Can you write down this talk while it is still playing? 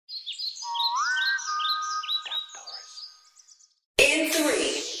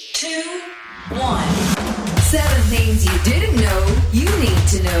7 things you didn't know you need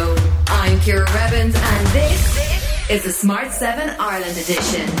to know. I'm Ciara Revens and this is the Smart 7 Ireland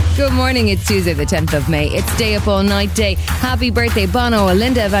edition. Good morning, it's Tuesday the 10th of May. It's Stay Up All Night Day. Happy birthday Bono,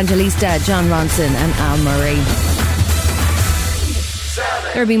 Linda Evangelista, John Ronson and Al Murray.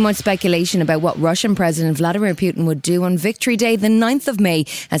 There will be much speculation about what Russian President Vladimir Putin would do on Victory Day, the 9th of May,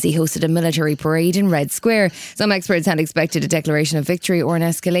 as he hosted a military parade in Red Square. Some experts had expected a declaration of victory or an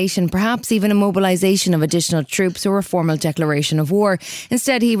escalation, perhaps even a mobilisation of additional troops or a formal declaration of war.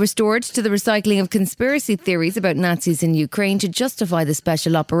 Instead, he restored to the recycling of conspiracy theories about Nazis in Ukraine to justify the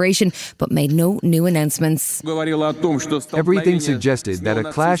special operation, but made no new announcements. Everything suggested that a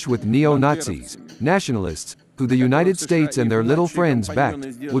clash with neo-Nazis, nationalists, who the United States and their little friends backed,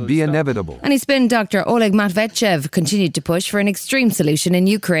 would be inevitable. And his spin doctor Oleg Matveyev continued to push for an extreme solution in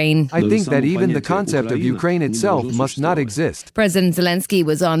Ukraine. I think that even the concept of Ukraine itself must not exist. President Zelensky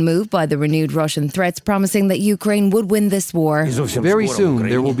was unmoved by the renewed Russian threats, promising that Ukraine would win this war. Very soon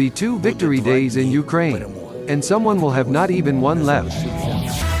there will be 2 victory days in Ukraine, and someone will have not even one left.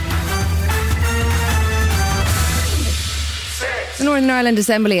 The Northern Ireland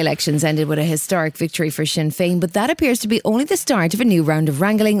Assembly elections ended with a historic victory for Sinn Féin, but that appears to be only the start of a new round of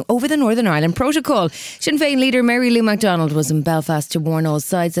wrangling over the Northern Ireland Protocol. Sinn Féin leader Mary Lou MacDonald was in Belfast to warn all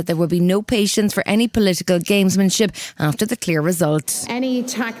sides that there would be no patience for any political gamesmanship after the clear result. Any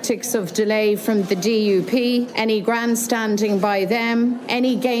tactics of delay from the DUP, any grandstanding by them,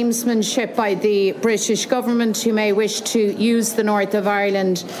 any gamesmanship by the British government who may wish to use the North of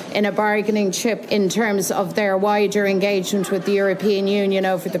Ireland in a bargaining chip in terms of their wider engagement with the European Union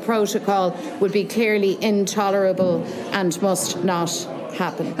over the protocol would be clearly intolerable and must not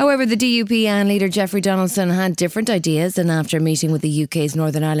happen. However, the DUP and leader Jeffrey Donaldson had different ideas, and after meeting with the UK's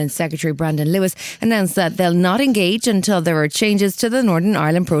Northern Ireland Secretary Brandon Lewis, announced that they'll not engage until there are changes to the Northern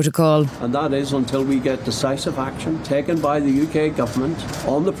Ireland Protocol. And that is until we get decisive action taken by the UK government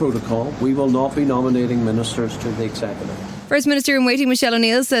on the protocol. We will not be nominating ministers to the executive. First Minister in waiting Michelle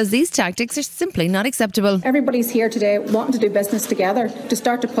O'Neill says these tactics are simply not acceptable. Everybody's here today wanting to do business together, to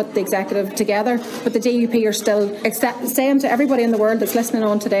start to put the executive together, but the DUP are still saying to everybody in the world that's listening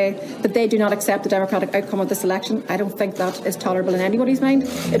on today that they do not accept the democratic outcome of this election. I don't think that is tolerable in anybody's mind.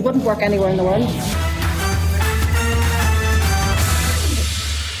 It wouldn't work anywhere in the world.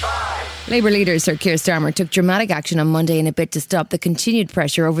 Labour leader Sir Keir Starmer took dramatic action on Monday in a bid to stop the continued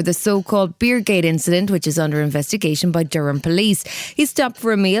pressure over the so-called Beergate incident, which is under investigation by Durham police. He stopped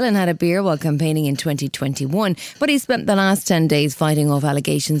for a meal and had a beer while campaigning in 2021, but he spent the last 10 days fighting off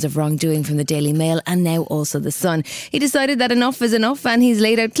allegations of wrongdoing from the Daily Mail and now also the Sun. He decided that enough is enough, and he's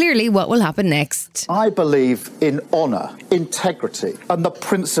laid out clearly what will happen next. I believe in honour, integrity and the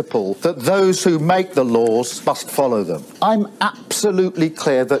principle that those who make the laws must follow them. I'm absolutely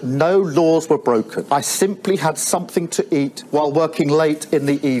clear that no laws were broken. I simply had something to eat while working late in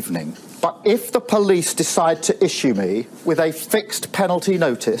the evening. But if the police decide to issue me with a fixed penalty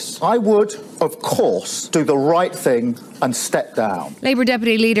notice, I would, of course, do the right thing and step down. Labour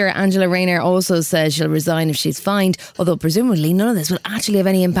Deputy Leader Angela Rayner also says she'll resign if she's fined, although presumably none of this will actually have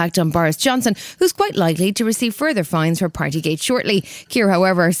any impact on Boris Johnson, who's quite likely to receive further fines for Partygate shortly. Keir,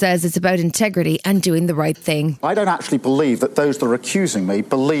 however, says it's about integrity and doing the right thing. I don't actually believe that those that are accusing me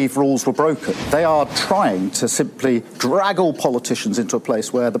believe rules were broken. They are trying to simply drag all politicians into a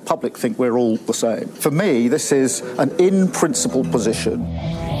place where the public think we're all the same. For me, this is an in-principle position.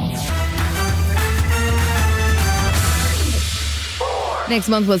 Next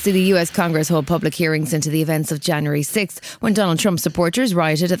month, we'll see the US Congress hold public hearings into the events of January 6th, when Donald Trump supporters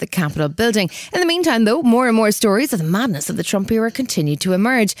rioted at the Capitol building. In the meantime, though, more and more stories of the madness of the Trump era continue to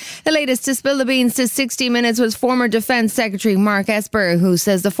emerge. The latest to spill the beans to 60 Minutes was former Defence Secretary Mark Esper, who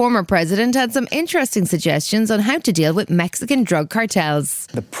says the former president had some interesting suggestions on how to deal with Mexican drug cartels.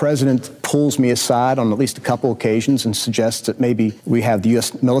 The president pulls me aside on at least a couple occasions and suggests that maybe we have the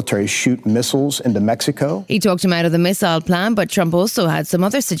US military shoot missiles into Mexico. He talked him out of the missile plan, but Trump also had some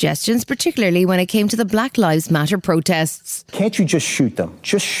other suggestions, particularly when it came to the Black Lives Matter protests. Can't you just shoot them?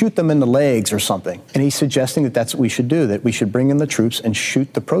 Just shoot them in the legs or something. And he's suggesting that that's what we should do, that we should bring in the troops and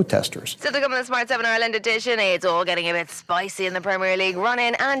shoot the protesters. So to come in the Smart 7 Ireland edition, it's all getting a bit spicy in the Premier League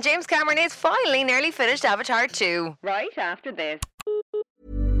run-in, and James Cameron is finally nearly finished Avatar 2. Right after this.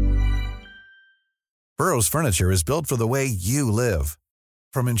 Burrow's furniture is built for the way you live.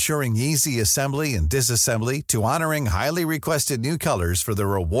 From ensuring easy assembly and disassembly to honoring highly requested new colors for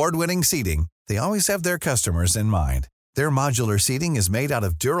their award-winning seating, they always have their customers in mind. Their modular seating is made out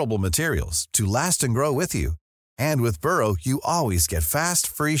of durable materials to last and grow with you. And with Burrow, you always get fast,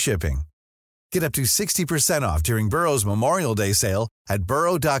 free shipping. Get up to 60% off during Burrow's Memorial Day sale at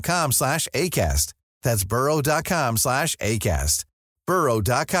burrow.com/ACAST. That's burrow.com/ACAST.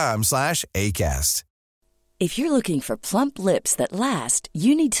 burrow.com/ACAST. If you're looking for plump lips that last,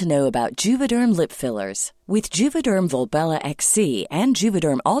 you need to know about Juvederm lip fillers. With Juvederm Volbella XC and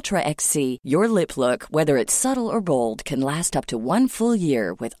Juvederm Ultra XC, your lip look, whether it's subtle or bold, can last up to 1 full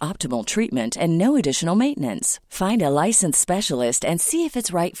year with optimal treatment and no additional maintenance. Find a licensed specialist and see if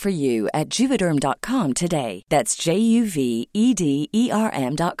it's right for you at Juvederm.com today. That's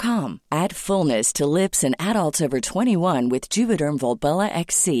JUVEDERM.com. Add fullness to lips in adults over 21 with Juvederm Volbella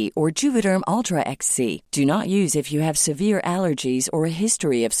XC or Juvederm Ultra XC. Do not use if you have severe allergies or a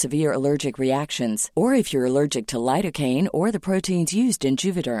history of severe allergic reactions, or if you're allergic to lidocaine or the proteins used in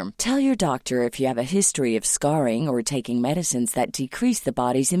Juvederm. Tell your doctor if you have a history of scarring or taking medicines that decrease the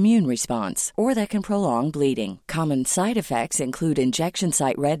body's immune response or that can prolong bleeding. Common side effects include injection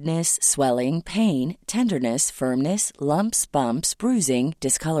site redness, swelling, pain, tenderness, firmness, lumps, bumps, bruising,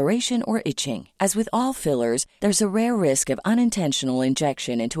 discoloration, or itching. As with all fillers, there's a rare risk of unintentional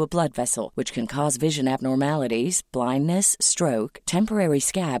injection into a blood vessel, which can cause vision abnormalities, blindness, stroke, temporary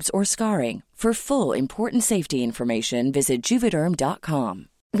scabs, or scarring. For full, important safety information, visit Juvederm.com.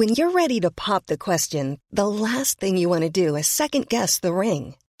 When you're ready to pop the question, the last thing you want to do is second-guess the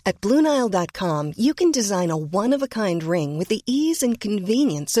ring. At BlueNile.com, you can design a one-of-a-kind ring with the ease and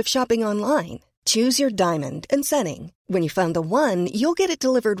convenience of shopping online. Choose your diamond and setting. When you find the one, you'll get it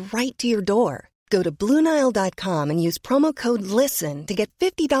delivered right to your door. Go to BlueNile.com and use promo code LISTEN to get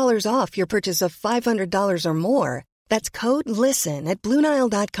 $50 off your purchase of $500 or more. That's code LISTEN at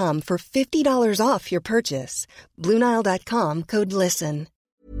BlueNile.com for $50 off your purchase. BlueNile.com, code LISTEN.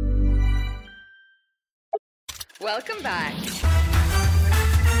 Welcome back.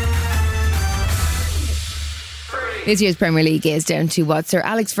 This year's Premier League is down to what Sir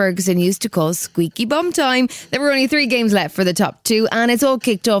Alex Ferguson used to call squeaky bum time. There were only 3 games left for the top 2, and it's all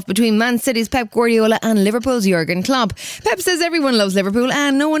kicked off between Man City's Pep Guardiola and Liverpool's Jurgen Klopp. Pep says everyone loves Liverpool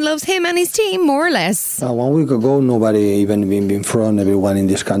and no one loves him and his team, more or less. 1 week ago, nobody even been in front. Everyone in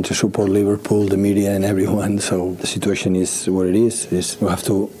this country support Liverpool, the media and everyone. So the situation is what it is. We have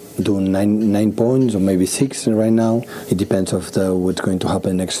to do 9 points or maybe 6 right now. It depends of what's going to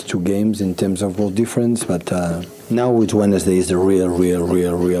happen next 2 games in terms of goal difference, but now it's Wednesday is the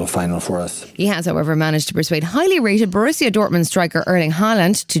real final for us. He has, however, managed to persuade highly rated Borussia Dortmund striker Erling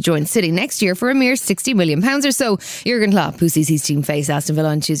Haaland to join City next year for a mere £60 million or so. Jurgen Klopp, who sees his team face Aston Villa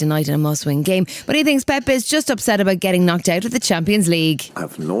on Tuesday night in a must-win game, but he thinks Pep is just upset about getting knocked out of the Champions League. I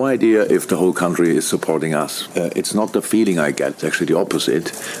have no idea if the whole country is supporting us. It's not the feeling I get, it's actually the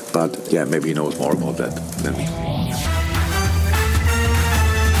opposite. But yeah, maybe he knows more about that than me.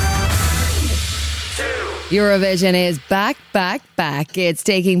 Eurovision is back. It's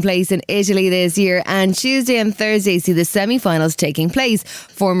taking place in Italy this year, and Tuesday and Thursday see the semi-finals taking place.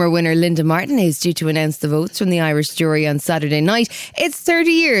 Former winner Linda Martin is due to announce the votes from the Irish jury on Saturday night. It's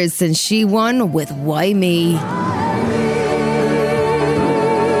 30 years since she won with Why Me?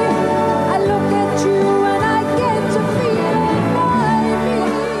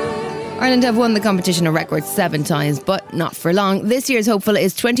 Ireland have won the competition a record 7 times, but not for long. This year's hopeful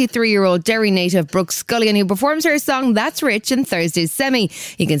is 23-year-old Derry native Brooke Scullion, who performs her song That's Rich in Thursday's semi.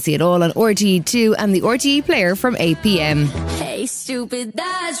 You can see it all on RTE2 and the RTE player from 8 p.m. Hey stupid,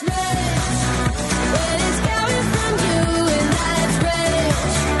 that's rich. Well, it's coming from you and that's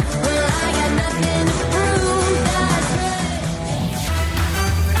rich. Well, I got nothing to prove, that's rich.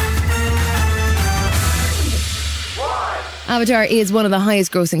 Avatar is one of the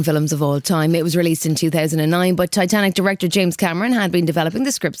highest grossing films of all time. It was released in 2009, but Titanic director James Cameron had been developing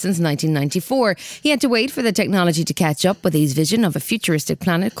the script since 1994. He had to wait for the technology to catch up with his vision of a futuristic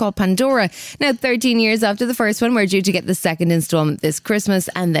planet called Pandora. Now, 13 years after the first one, we're due to get the second instalment this Christmas,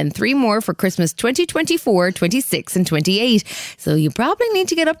 and then 3 more for Christmas 2024, 26 and 28. So you probably need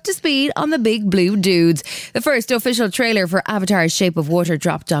to get up to speed on the big blue dudes. The first official trailer for Avatar's Shape of Water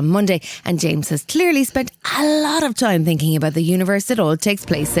dropped on Monday, and James has clearly spent a lot of time thinking about the universe it all takes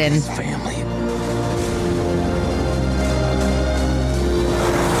place in. Family.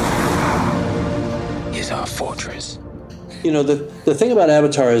 Is our fortress. You know, the thing about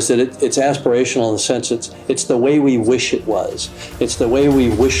Avatar is that it's aspirational in the sense it's the way we wish it was. It's the way we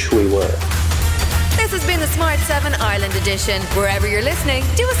wish we were. This has been the Smart 7 Ireland edition. Wherever you're listening,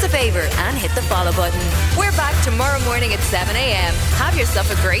 do us a favour and hit the follow button. We're back tomorrow morning at 7 a.m. Have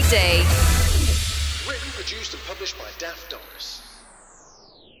yourself a great day. Written, produced and published by Daft Doris.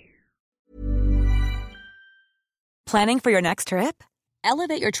 Planning for your next trip?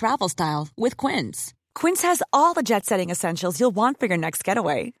 Elevate your travel style with Quince. Quince has all the jet-setting essentials you'll want for your next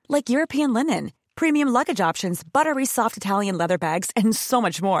getaway, like European linen, premium luggage options, buttery soft Italian leather bags, and so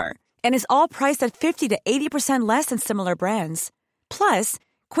much more. And is all priced at 50 to 80% less than similar brands. Plus,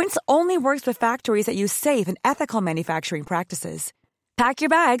 Quince only works with factories that use safe and ethical manufacturing practices. Pack your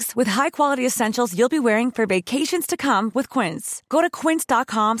bags with high-quality essentials you'll be wearing for vacations to come with Quince. Go to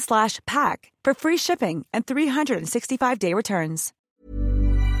quince.com/pack for free shipping and 365-day returns.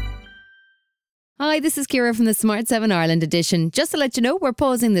 Hi, this is Ciara from the Smart 7 Ireland edition. Just to let you know, we're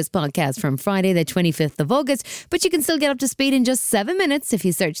pausing this podcast from Friday the 25th of August, but you can still get up to speed in just 7 minutes if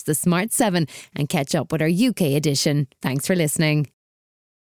you search the Smart 7 and catch up with our UK edition. Thanks for listening.